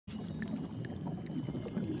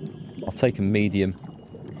I'll take a medium.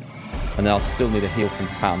 And then I'll still need a heal from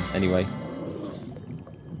Pam anyway.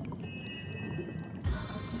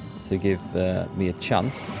 To give me a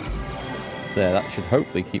chance. There, that should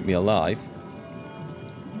hopefully keep me alive.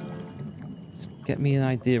 Just get me an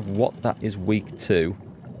idea of what that is weak to.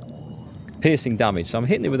 Piercing damage, so I'm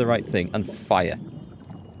hitting it with the right thing. And fire.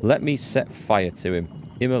 Let me set fire to him.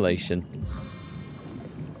 Immolation.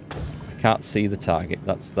 I can't see the target.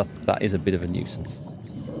 That is a bit of a nuisance.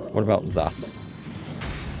 What about that?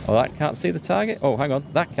 Oh, that can't see the target? Oh, hang on.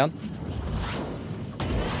 That can.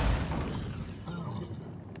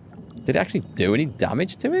 Did it actually do any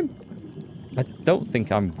damage to him? I don't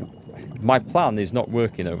think I'm... My plan is not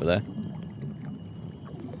working over there.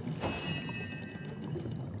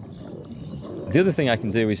 The other thing I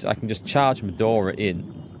can do is I can just charge Medora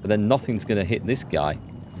in, but then nothing's going to hit this guy.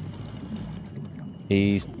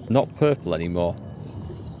 He's not purple anymore.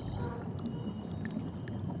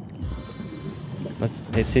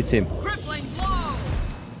 Let's hit him.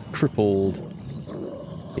 Crippled.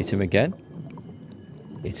 Hit him again.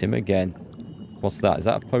 Hit him again. What's that? Is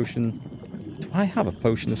that a potion? Do I have a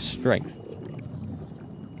potion of strength?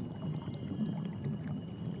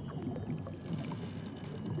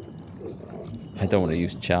 I don't want to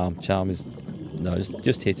use charm. Charm is... No,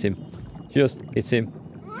 just hit him. Just hit him.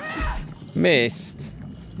 Missed.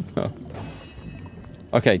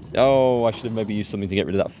 Okay. Oh, I should have maybe used something to get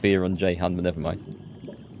rid of that fear on J-Han, but never mind.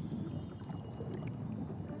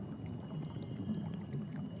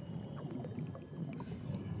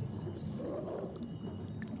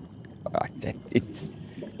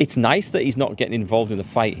 It's nice that he's not getting involved in the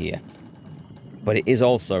fight here. But it is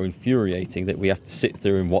also infuriating that we have to sit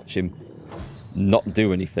through and watch him not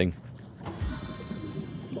do anything.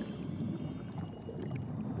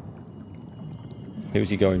 Who's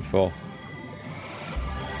he going for?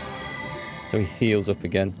 So he heals up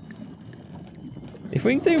again. If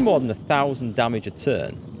we can do more than 1,000 damage a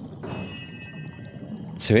turn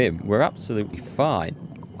to him, we're absolutely fine.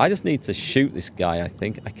 I just need to shoot this guy, I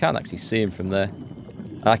think. I can't actually see him from there.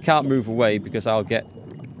 And I can't move away because I'll get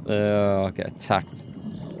attacked.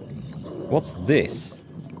 What's this?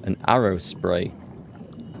 An arrow spray.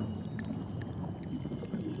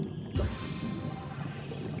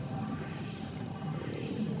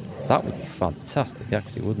 That would be fantastic,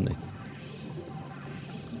 actually, wouldn't it?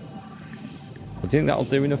 Do you think that'll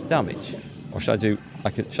do enough damage? Or should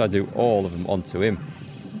I do all of them onto him?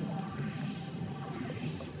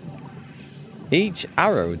 Each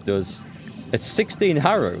arrow does... It's 16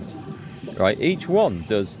 arrows, right? Each one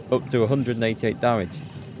does up to 188 damage.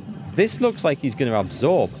 This looks like he's going to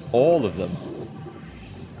absorb all of them.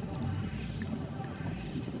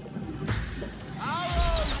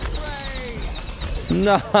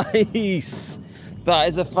 Nice! That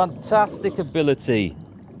is a fantastic ability.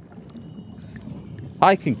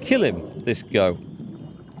 I can kill him this go,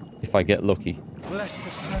 if I get lucky. Bless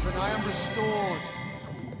the seven, I am restored.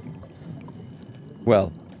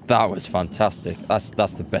 Well, that was fantastic. That's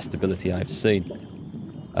the best ability I've seen.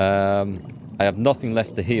 I have nothing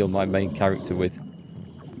left to heal my main character with.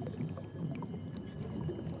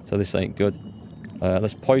 So this ain't good.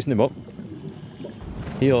 Let's poison him up.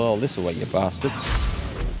 Heal all this away, you bastard.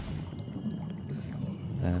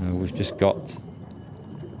 We've just got...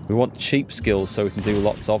 We want cheap skills so we can do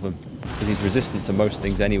lots of them. Because he's resistant to most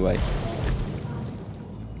things anyway.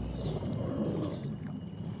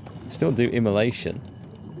 Still do immolation.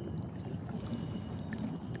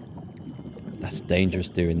 That's dangerous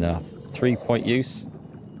doing that. 3-point use.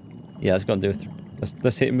 Yeah, let's go and do it.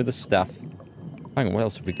 Let's hit him with the staff. Hang on, what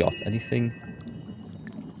else have we got? Anything?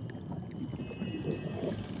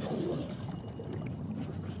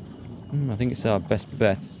 I think it's our best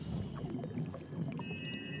bet.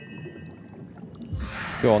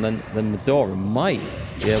 Go on, then Medora might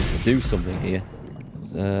be able to do something here.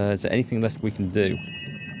 Is there anything left we can do?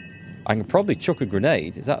 I can probably chuck a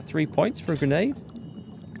grenade. Is that 3 points for a grenade?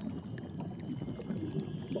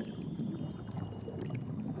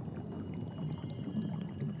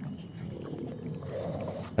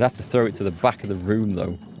 I'd have to throw it to the back of the room,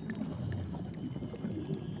 though.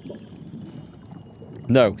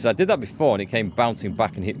 No, because I did that before and it came bouncing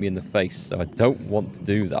back and hit me in the face, so I don't want to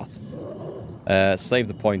do that. Save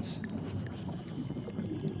the points.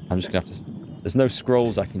 I'm just going to have to... There's no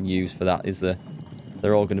scrolls I can use for that, is there?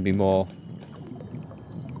 They're all going to be more...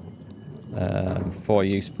 4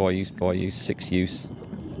 use, 4 use, 4 use, 6 use.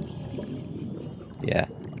 Yeah.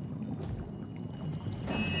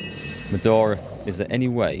 Medora, is there any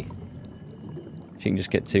way she can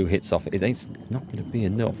just get 2 hits off it? It ain't not going to be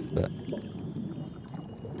enough, but...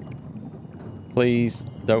 Please,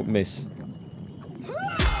 don't miss.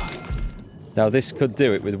 Now this could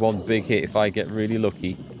do it with one big hit if I get really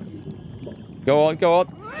lucky. Go on, go on.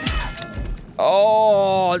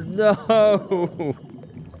 Oh, no.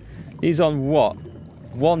 He's on what?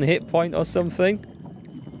 1 hit point or something?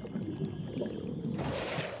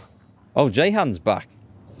 Oh, Jahan's back.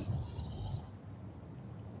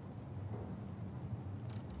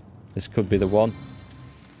 This could be the one.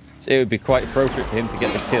 It would be quite appropriate for him to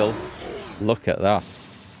get the kill. Look at that.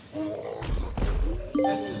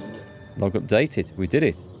 Log updated. We did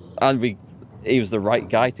it. And he was the right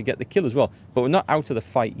guy to get the kill as well. But we're not out of the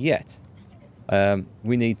fight yet.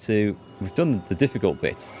 We've done the difficult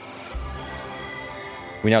bit.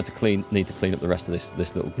 We now need to clean up the rest of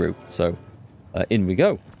this little group. So, in we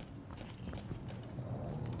go.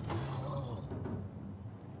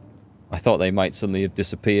 I thought they might suddenly have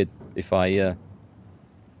disappeared if I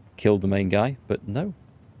killed the main guy, but no.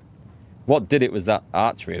 What did it was that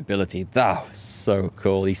archery ability. That was so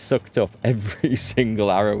cool. He sucked up every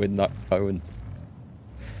single arrow in that cone.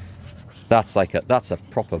 That's a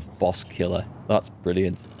proper boss killer. That's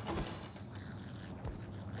brilliant.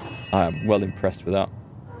 I am well impressed with that.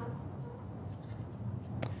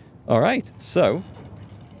 Alright, so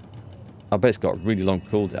I bet it's got a really long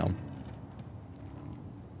cooldown.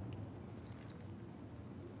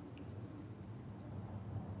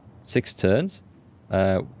 Six turns.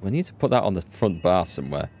 We need to put that on the front bar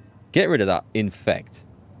somewhere. Get rid of that infect.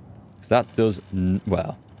 Because that does...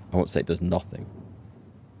 well, I won't say it does nothing.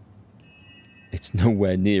 It's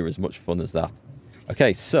nowhere near as much fun as that.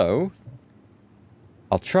 Okay, so...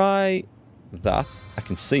 I'll try that. I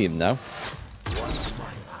can see him now. Once my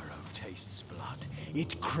arrow tastes blood,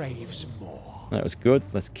 it craves more. That was good.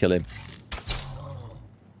 Let's kill him.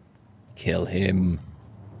 Kill him.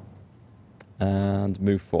 And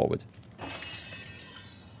move forward.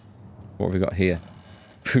 What have we got here?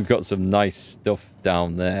 We've got some nice stuff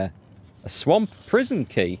down there. A swamp prison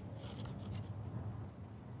key.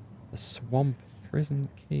 A swamp prison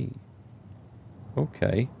key.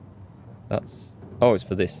 Okay. That's... oh, it's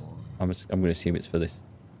for this. I'm going to assume it's for this.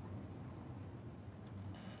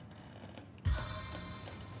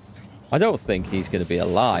 I don't think he's going to be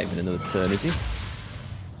alive in another turn, is he?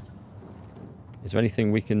 Is there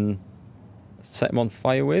anything we can set him on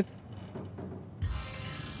fire with?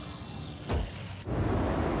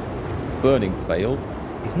 Burning failed.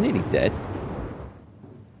 He's nearly dead.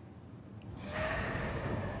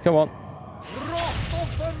 Come on.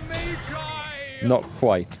 Not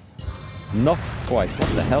quite. Not quite.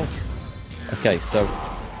 What the hell? Okay, so...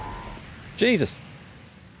 Jesus!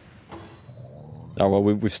 Oh, well,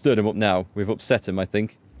 we've stirred him up now. We've upset him, I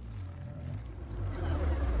think.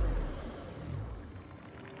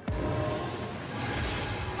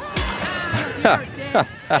 Your death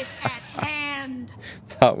is at hand.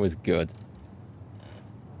 That was good.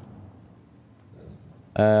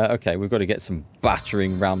 Okay, we've got to get some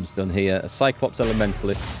battering rams done here. A Cyclops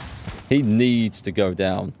Elementalist. He needs to go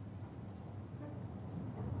down.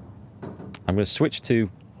 I'm going to switch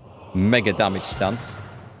to mega damage stance.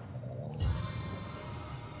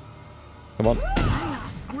 Come on.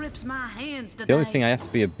 Chaos grips my hands today. The only thing I have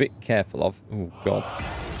to be a bit careful of... oh, God.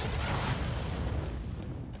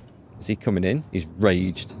 Is he coming in? He's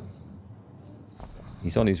raged.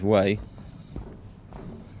 He's on his way.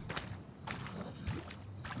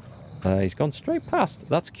 He's gone straight past.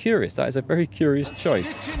 That's curious. That is a very curious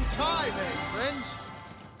choice. Kitchen time, eh,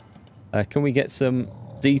 friends? Can we get some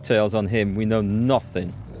details on him? We know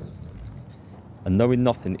nothing. And knowing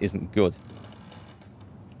nothing isn't good.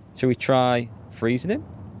 Shall we try freezing him?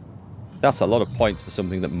 That's a lot of points for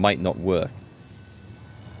something that might not work.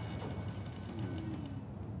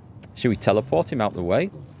 Should we teleport him out the way?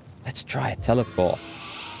 Let's try a teleport.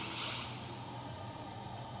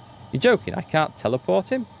 You're joking? I can't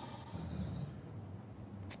teleport him?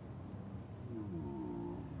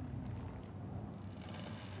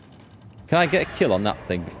 Can I get a kill on that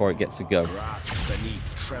thing before it gets a go?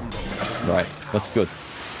 Right, that's good.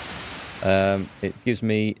 It gives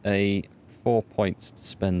me 4 points to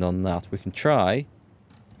spend on that. We can try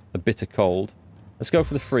a bitter cold. Let's go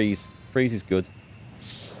for the freeze. Freeze is good.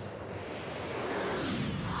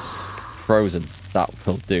 Frozen. That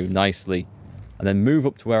will do nicely. And then move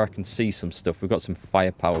up to where I can see some stuff. We've got some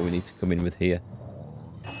firepower we need to come in with here.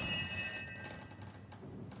 Can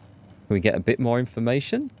we get a bit more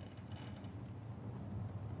information?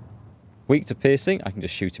 Weak to piercing. I can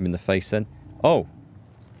just shoot him in the face then. Oh.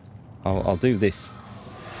 I'll do this.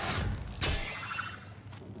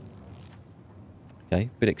 Okay.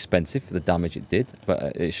 Bit expensive for the damage it did.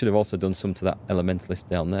 But it should have also done some to that elementalist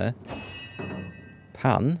down there.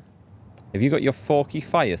 Pan. Have you got your forky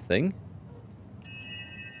fire thing?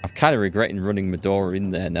 I'm kind of regretting running Medora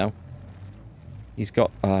in there now. He's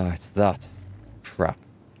got... Ah, it's that. Crap.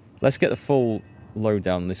 Let's get the full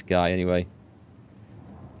lowdown on this guy anyway.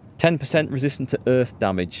 10% resistant to earth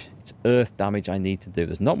damage. It's earth damage I need to do.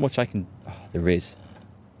 There's not much I can... Oh, there is.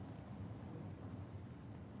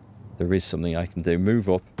 There is something I can do. Move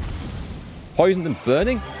up. Poisoned and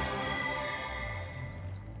burning?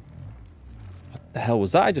 What the hell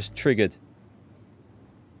was that I just triggered?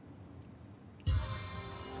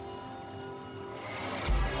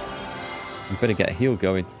 I better get a heal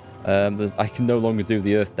going. I can no longer do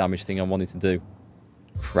the earth damage thing I wanted to do.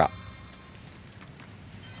 Crap.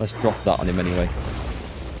 Let's drop that on him anyway.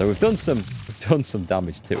 So we've done some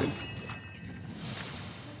damage to him.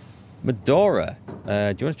 Medora. Do you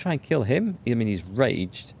want to try and kill him? I mean, he's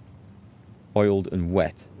raged, oiled, and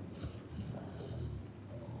wet.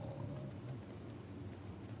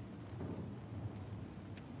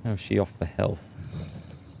 How's she off for health?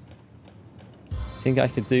 Think I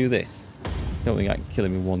could do this? Don't think I can kill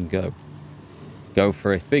him in one go. Go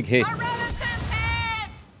for it. Big hit.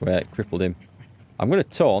 Where it crippled him. I'm going to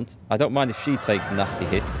taunt. I don't mind if she takes a nasty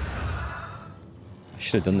hit. I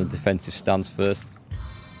should have done the defensive stance first.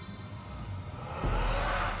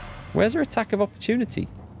 Where's her attack of opportunity?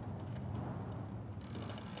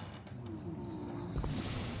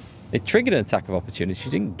 It triggered an attack of opportunity.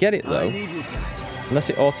 She didn't get it though.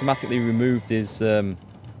 Unless it automatically removed his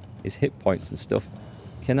hit points and stuff.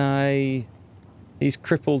 Can I... He's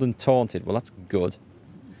crippled and taunted. Well, that's good.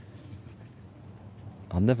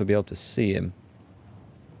 I'll never be able to see him.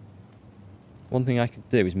 One thing I could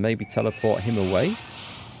do is maybe teleport him away.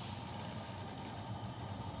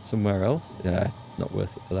 Somewhere else. Yeah, it's not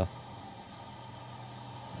worth it for that.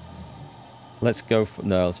 Let's go for...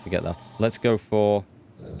 No, let's forget that. Let's go for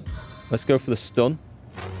the stun.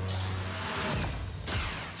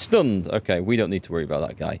 Stunned. Okay, we don't need to worry about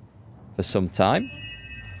that guy for some time.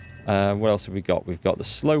 What else have we got? We've got the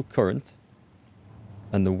slow current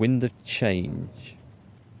and the wind of change.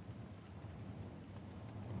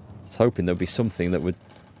 I was hoping there'd be something that would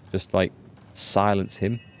just like silence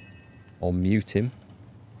him or mute him.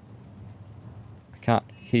 I can't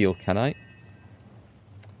heal, can I?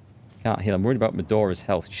 Can't heal. I'm worried about Medora's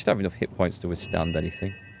health. She should have enough hit points to withstand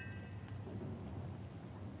anything.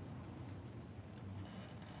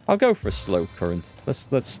 I'll go for a slow current. Let's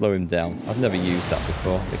slow him down. I've never used that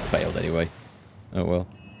before. It failed anyway. Oh well.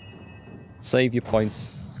 Save your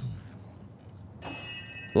points.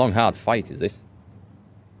 Long hard fight is this.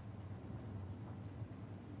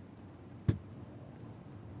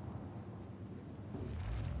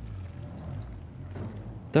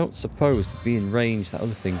 Don't suppose to be in range, that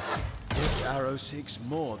other thing. This arrow seeks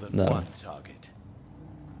more than one target.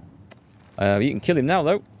 You can kill him now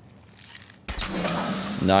though.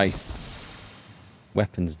 Nice.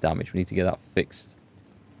 Weapons damage. We need to get that fixed.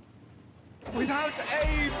 Without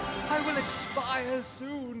aid, I will expire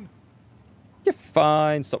soon. You're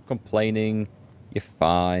fine. Stop complaining. You're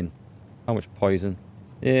fine. How much poison?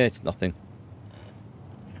 Yeah, it's nothing.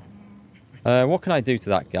 What can I do to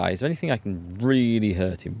that guy? Is there anything I can really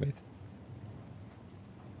hurt him with?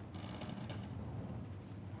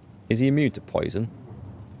 Is he immune to poison?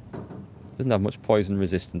 Doesn't have much poison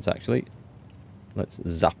resistance, actually. Let's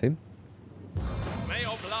zap him. May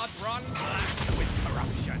your blood run black with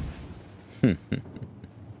corruption.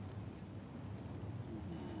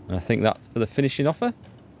 And I think that for the finishing offer.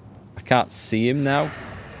 I can't see him now.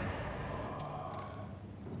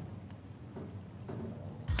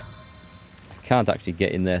 I can't actually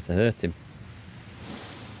get in there to hurt him.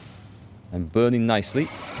 I'm burning nicely.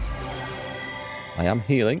 I am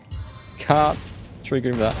healing. Can't trigger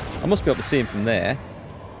him with that. I must be able to see him from there.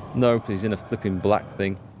 No, because he's in a flipping black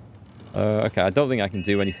thing. Okay, I don't think I can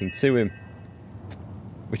do anything to him.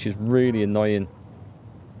 Which is really annoying.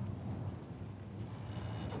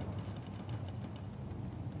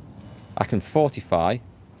 I can fortify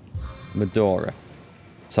Medora.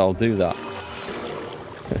 So I'll do that.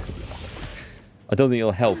 I don't think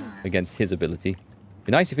it'll help against his ability. It'd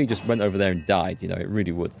be nice if he just went over there and died, you know, it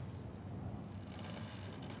really would.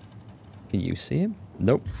 Can you see him?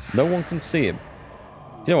 Nope. No one can see him.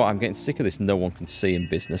 Do you know what? I'm getting sick of this no one can see him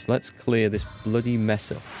business. Let's clear this bloody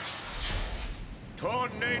mess up.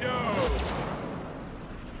 Tornado!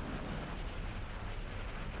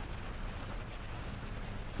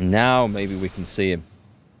 Now maybe we can see him.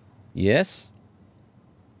 Yes?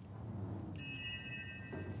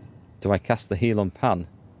 Do I cast the heal on Pan?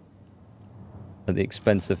 At the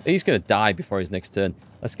expense of... He's going to die before his next turn.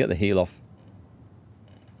 Let's get the heal off.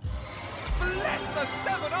 Bless the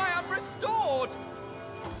seven, I am restored!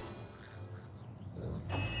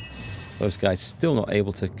 Those guys still not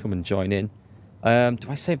able to come and join in. Do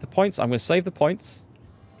I save the points? I'm going to save the points.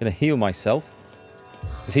 Going to heal myself.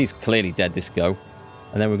 Because he's clearly dead, this go.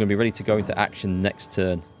 And then we're going to be ready to go into action next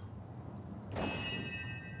turn.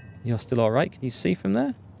 You're still alright? Can you see from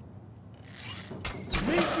there?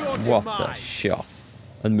 What a shot.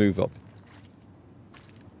 And move up.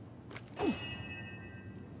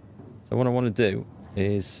 So what I want to do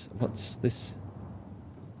is... What's this?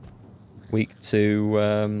 Weak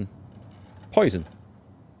to poison.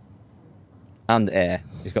 And air.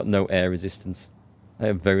 He's got no air resistance. I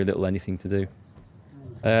have very little anything to do.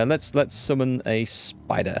 Let's summon a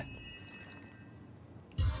spider.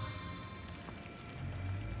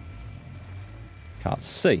 Can't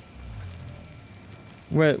see.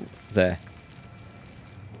 Where? There.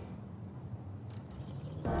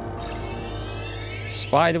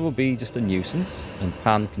 Spider will be just a nuisance, and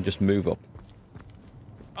Pan can just move up.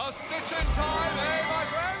 A stitch in time, eh, my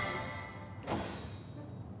friends?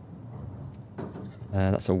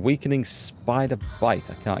 That's a weakening spider bite.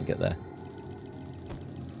 I can't get there.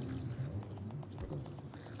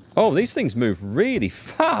 Oh, these things move really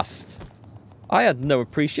fast. I had no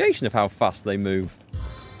appreciation of how fast they move.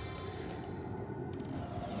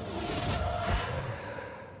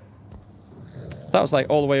 That was like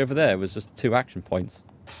all the way over there. It was just 2 action points.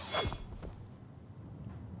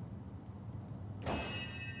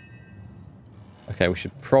 Okay, we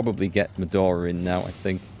should probably get Medora in now, I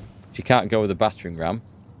think. She can't go with a battering ram.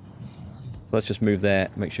 So let's just move there,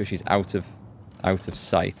 make sure she's out of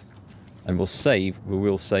sight. And we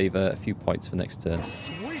will save a few points for next turn.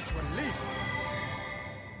 Sweet relief.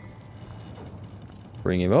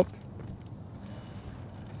 Bring him up.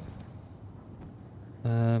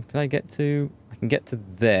 Can I get to... I can get to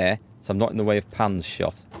there, so I'm not in the way of Pan's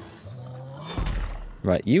shot.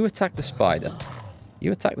 Right, you attack the spider.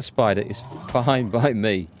 You attack the spider is fine by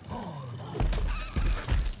me.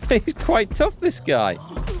 He's quite tough, this guy.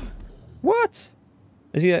 What?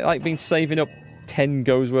 Has he, like, been saving up 10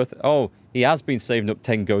 goes worth? Oh, he has been saving up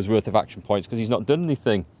 10 goes worth of action points because he's not done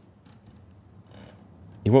anything.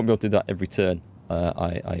 He won't be able to do that every turn,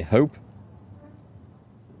 I hope.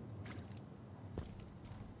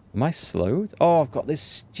 Am I slowed? Oh, I've got this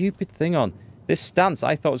stupid thing on. This stance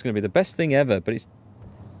I thought was going to be the best thing ever, but it's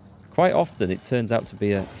quite often it turns out to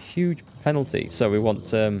be a huge penalty. So we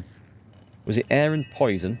want, was it air and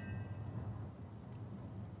poison?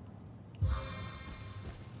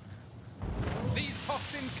 These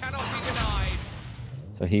toxins cannot be denied.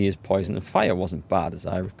 So he is poison. And fire wasn't bad, as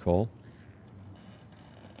I recall.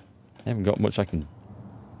 I haven't got much I can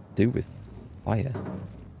do with fire.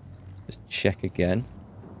 Just check again.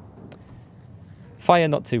 Fire,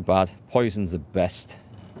 not too bad. Poison's the best.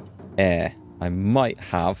 Air. I might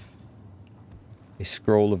have a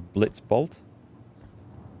scroll of Blitzbolt.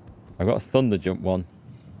 I've got a Thunder Jump one.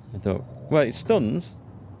 I don't... Well, it stuns.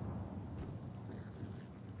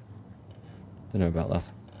 Don't know about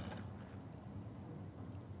that.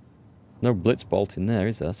 No Blitzbolt in there,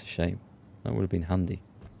 is there? That's a shame. That would have been handy.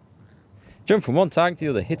 Jump from one target to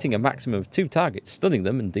the other, hitting a maximum of 2 targets, stunning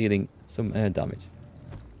them and dealing some air damage.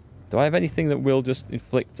 Do I have anything that will just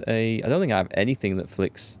inflict a... I don't think I have anything that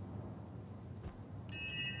flicks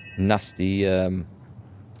nasty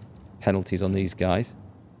penalties on these guys.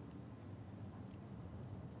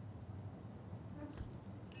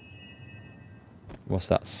 What's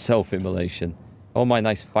that? Self-immolation. All my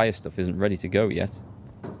nice fire stuff isn't ready to go yet.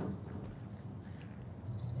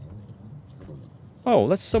 Oh,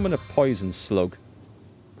 let's summon a poison slug.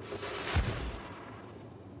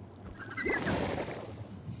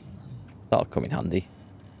 That'll come in handy.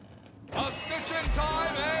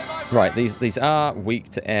 Right, these are weak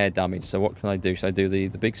to air damage, so what can I do? Should I do the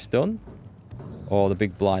big stun? Or the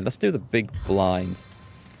big blind? Let's do the big blind.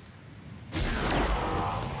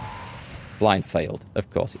 Blind failed. Of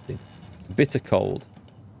course it did. Bitter cold.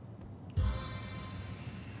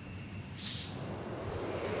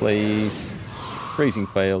 Please. Freezing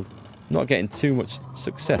failed. Not getting too much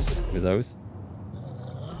success with those.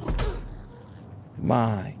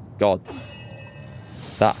 My God.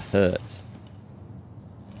 That hurts.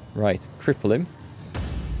 Right, cripple him.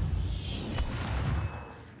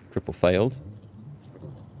 Cripple failed.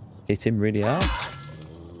 Hit him really hard.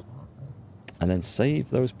 And then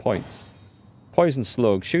save those points. Poison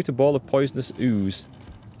slug. Shoot a ball of poisonous ooze.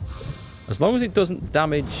 As long as it doesn't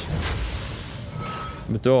damage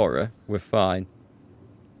Medora, we're fine.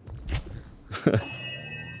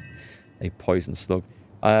 A poison slug.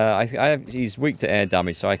 He's weak to air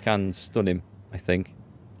damage, so I can stun him, I think.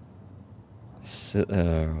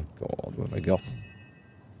 Oh, God, what have I got?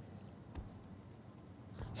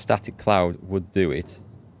 Static cloud would do it.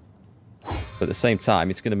 But at the same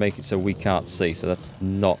time, it's going to make it so we can't see. So that's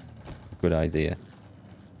not a good idea.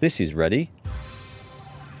 This is ready.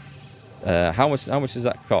 How much does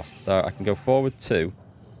that cost? So I can go forward 2.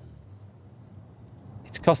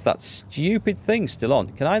 It's cost that stupid thing still on.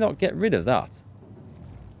 Can I not get rid of that?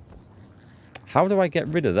 How do I get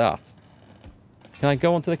rid of that? Can I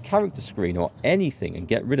go onto the character screen or anything and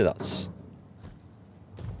get rid of that?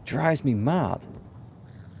 Drives me mad.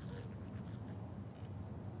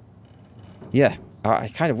 Yeah, I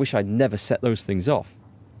kind of wish I'd never set those things off.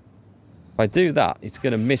 If I do that, it's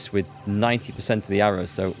going to miss with 90% of the arrows,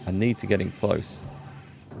 so I need to get in close.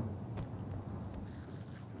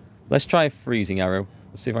 Let's try a freezing arrow.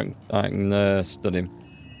 Let's see if I can stun him.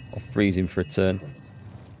 Or freeze him for a turn.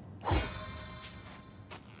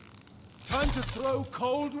 Time to throw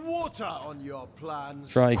cold water on your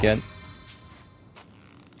plans. Try again.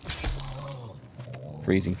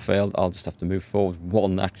 Freezing failed. I'll just have to move forward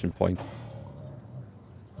 1 action point.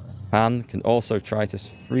 Pan can also try to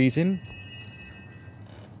freeze him.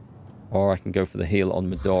 Or I can go for the heal on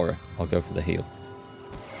Medora. I'll go for the heal.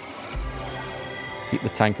 Keep the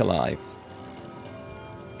tank alive.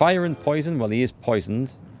 Fire and poison. Well, he is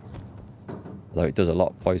poisoned. Although it does a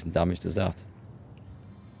lot of poison damage, does that?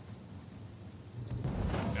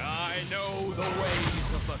 I know the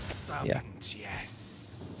ways of the serpent, Yeah.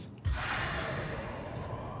 yes.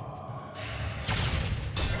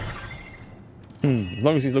 As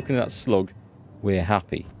long as he's looking at that slug, we're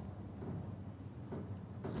happy.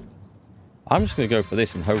 I'm just going to go for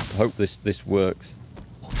this and hope this works.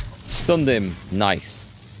 Stunned him. Nice.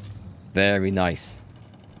 Very nice.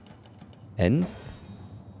 End.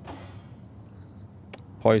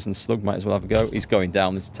 Poison slug might as well have a go. He's going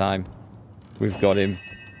down this time. We've got him.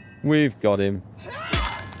 We've got him.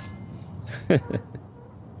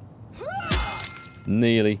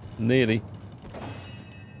 Nearly. Nearly.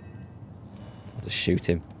 I'll just shoot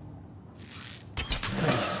him.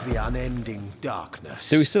 Face the unending darkness.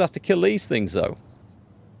 Do we still have to kill these things, though?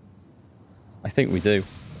 I think we do.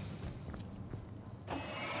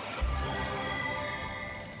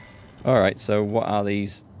 Alright, so what are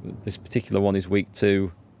these? This particular one is weak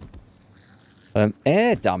to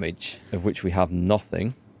air damage, of which we have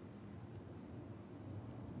nothing.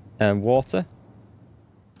 Water?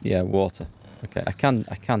 Yeah, water. Okay, I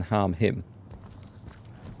can harm him.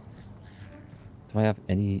 Do I have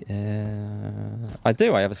any... I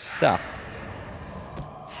do, I have a staff.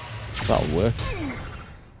 That'll work.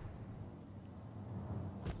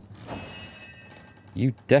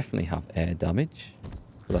 You definitely have air damage.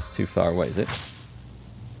 But that's too far away, is it?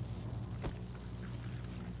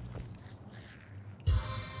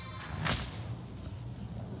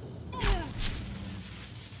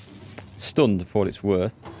 Stunned for what it's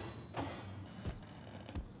worth.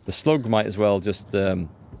 The slug might as well just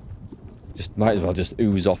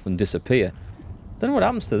ooze off and disappear. Don't know what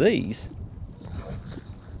happens to these.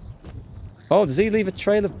 Oh, does he leave a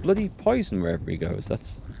trail of bloody poison wherever he goes?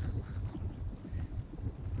 That's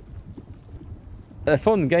a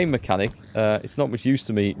fun game mechanic. It's not much use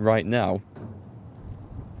to me right now.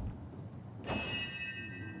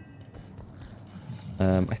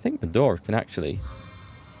 I think Medora can actually...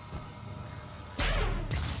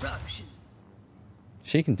 Corruption.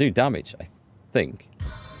 She can do damage, I think.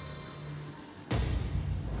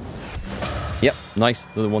 Yep, nice.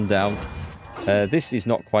 Another one down. This is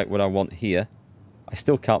not quite what I want here. I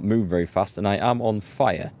still can't move very fast, and I am on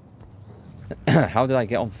fire. How did I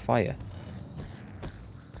get on fire?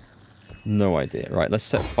 No idea. Right, let's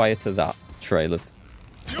set fire to that trail of...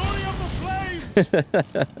 Fury of the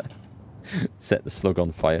flames! Set the slug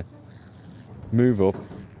on fire. Move up.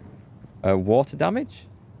 Water damage?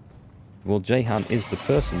 Well, Jahan is the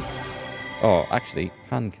person. Oh, actually,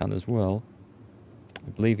 Pan can as well.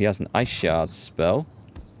 I believe he has an ice shard spell.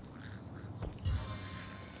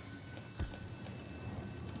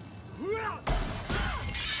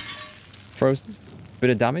 Frozen.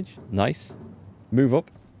 Bit of damage. Nice. Move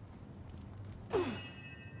up.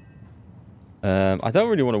 I don't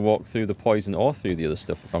really want to walk through the poison or through the other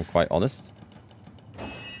stuff, if I'm quite honest.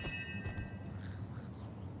 Let's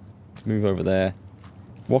move over there.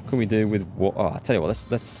 What can we do with what? Oh, I tell you what.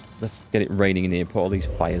 Let's get it raining in here. Put all these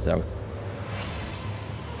fires out.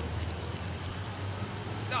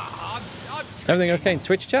 Everything okay in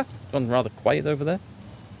Twitch chat? Gone rather quiet over there.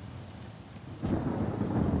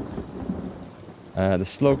 The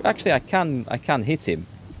slug. Actually, I can hit him.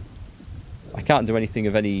 I can't do anything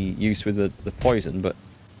of any use with the poison, but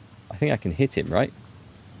I think I can hit him, right?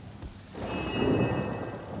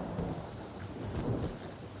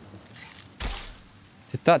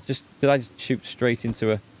 Did I just shoot straight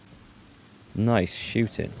into a... Nice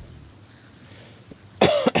shooting.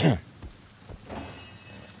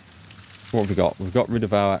 What have we got? We've got rid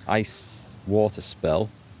of our ice water spell.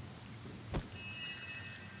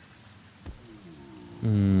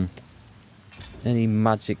 Any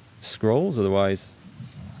magic scrolls? Otherwise,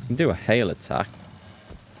 we can do a hail attack.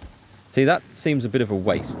 See, that seems a bit of a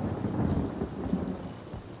waste.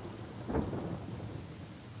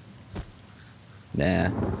 Nah.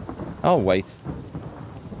 I'll wait.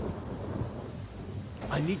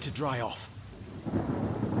 I need to dry off.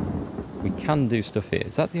 We can do stuff here.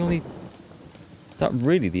 Is that the only... Is that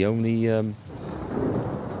really the only...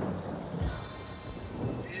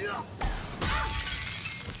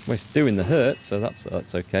 Well, it's doing the hurt, so that's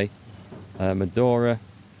okay. Medora.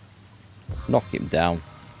 Knock him down.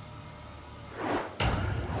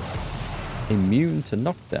 Immune to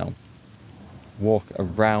knockdown. Walk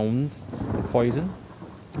around the poison.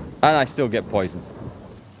 And I still get poisoned.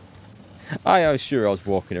 I was sure I was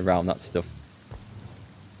walking around that stuff.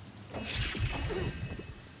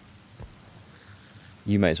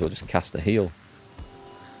 You may as well just cast a heal.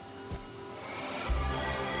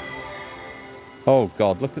 Oh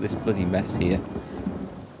god, look at this bloody mess here.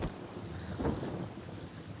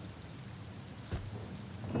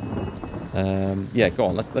 Yeah, go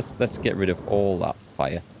on. Let's get rid of all that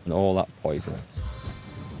fire and all that poison.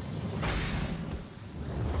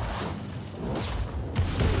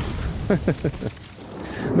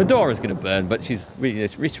 Medora's going to burn, but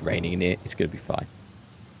it's raining in here. It's going to be fine.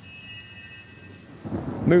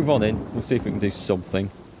 Move on in. We'll see if we can do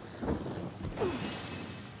something.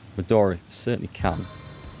 Medora certainly can.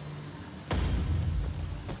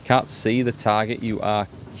 Can't see the target. You are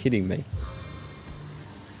kidding me.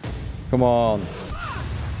 Come on.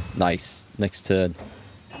 Nice. Next turn.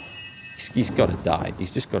 He's got to die.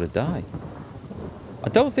 He's just got to die. I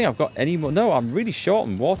don't think I've got any more. No, I'm really short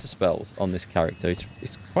on water spells on this character.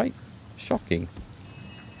 It's quite shocking.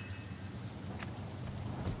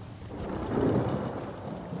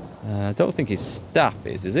 I don't think his staff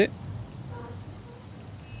is it?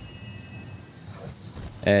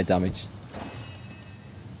 Air damage.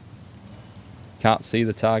 Can't see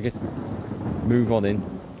the target. Move on in.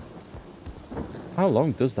 How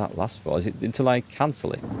long does that last for? Is it until I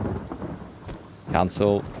cancel it?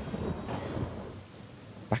 Cancel.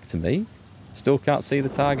 Back to me. Still can't see the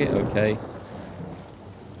target. Okay.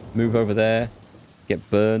 Move over there. Get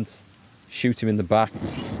burned. Shoot him in the back.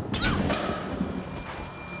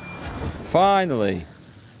 Finally.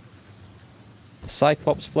 A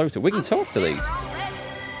Cyclops floater. We can talk to these.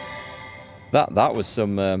 That was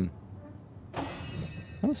some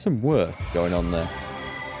work going on there.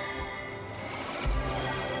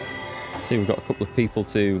 See, we've got a couple of people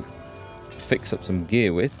to fix up some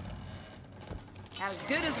gear with. As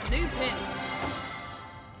good as a new penny.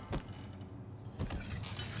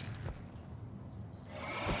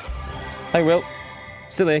 Hey, Will.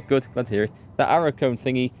 Still here. Good. Glad to hear it. That arrow cone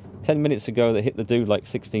thingy 10 minutes ago that hit the dude like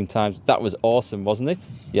 16 times. That was awesome, wasn't it?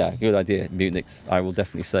 Yeah, good idea, Mutnix. I will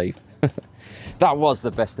definitely save. That was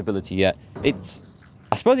the best ability yet.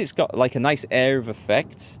 I suppose it's got like a nice air of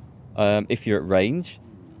effect if you're at range.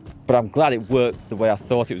 But I'm glad it worked the way I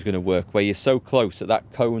thought it was going to work, where you're so close that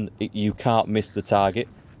that cone, you can't miss the target,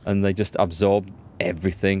 and they just absorb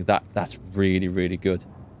everything. That's really, really good.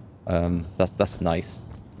 That's nice.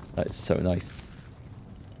 That is so nice.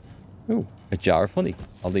 Ooh, a jar of honey.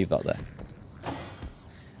 I'll leave that there.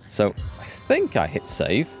 So, I think I hit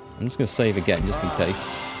save. I'm just going to save again, just in case.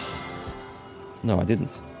 No, I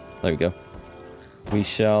didn't. There we go. We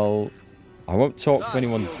shall... I won't talk to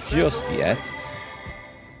anyone just yet.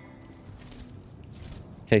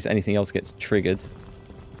 In case anything else gets triggered.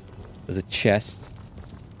 There's a chest.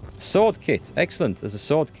 Sword kit. Excellent. There's a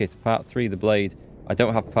sword kit. Part 3, the blade. I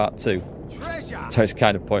don't have part 2. Treasure. So it's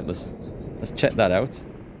kind of pointless. Let's check that out.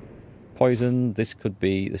 Poison. This could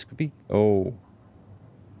be... Oh.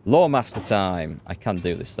 Lawmaster time. I can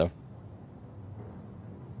do this, though.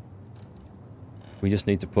 We just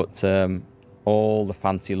need to put all the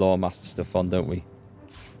fancy Lawmaster stuff on, don't we?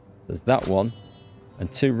 There's that one. And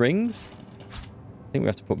 2 rings. I think we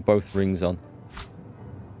have to put both rings on.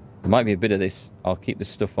 There might be a bit of this. I'll keep this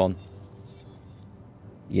stuff on.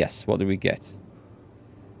 Yes, what do we get?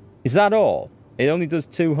 Is that all? It only does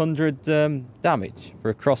 200 damage for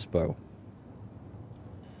a crossbow.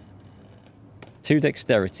 2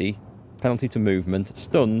 dexterity, penalty to movement,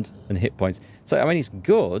 stunned, and hit points. So, I mean, it's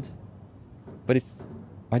good, but it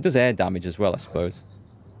does air damage as well, I suppose.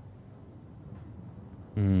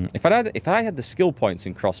 If I had the skill points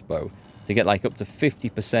in crossbow to get like up to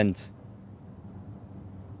 50%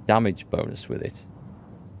 damage bonus with it,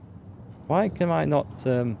 why can I not?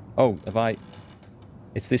 Oh, have I?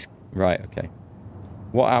 It's this, right? Okay.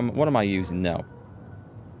 What am I using now?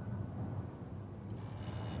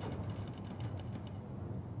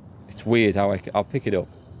 It's weird how I'll pick it up.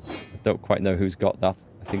 I don't quite know who's got that.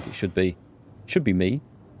 I think it should be me.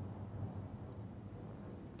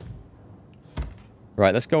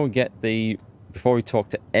 Right, let's go and get the... Before we talk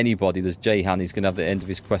to anybody, there's Jehan. He's going to have the end of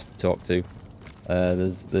his quest to talk to.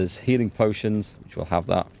 There's healing potions, which we'll have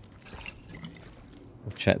that.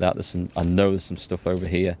 We'll check that. I know there's some stuff over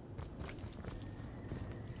here.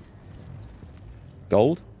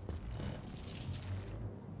 Gold.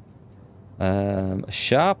 A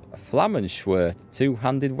sharp Flammenschwert,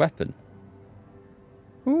 two-handed weapon.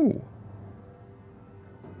 Ooh.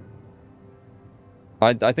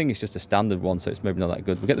 I think it's just a standard one, so it's maybe not that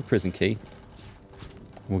good. We'll get the prison key.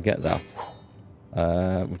 We'll get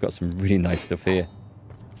that. We've got some really nice stuff here.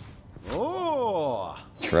 Oh!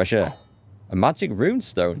 Treasure. A magic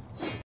runestone.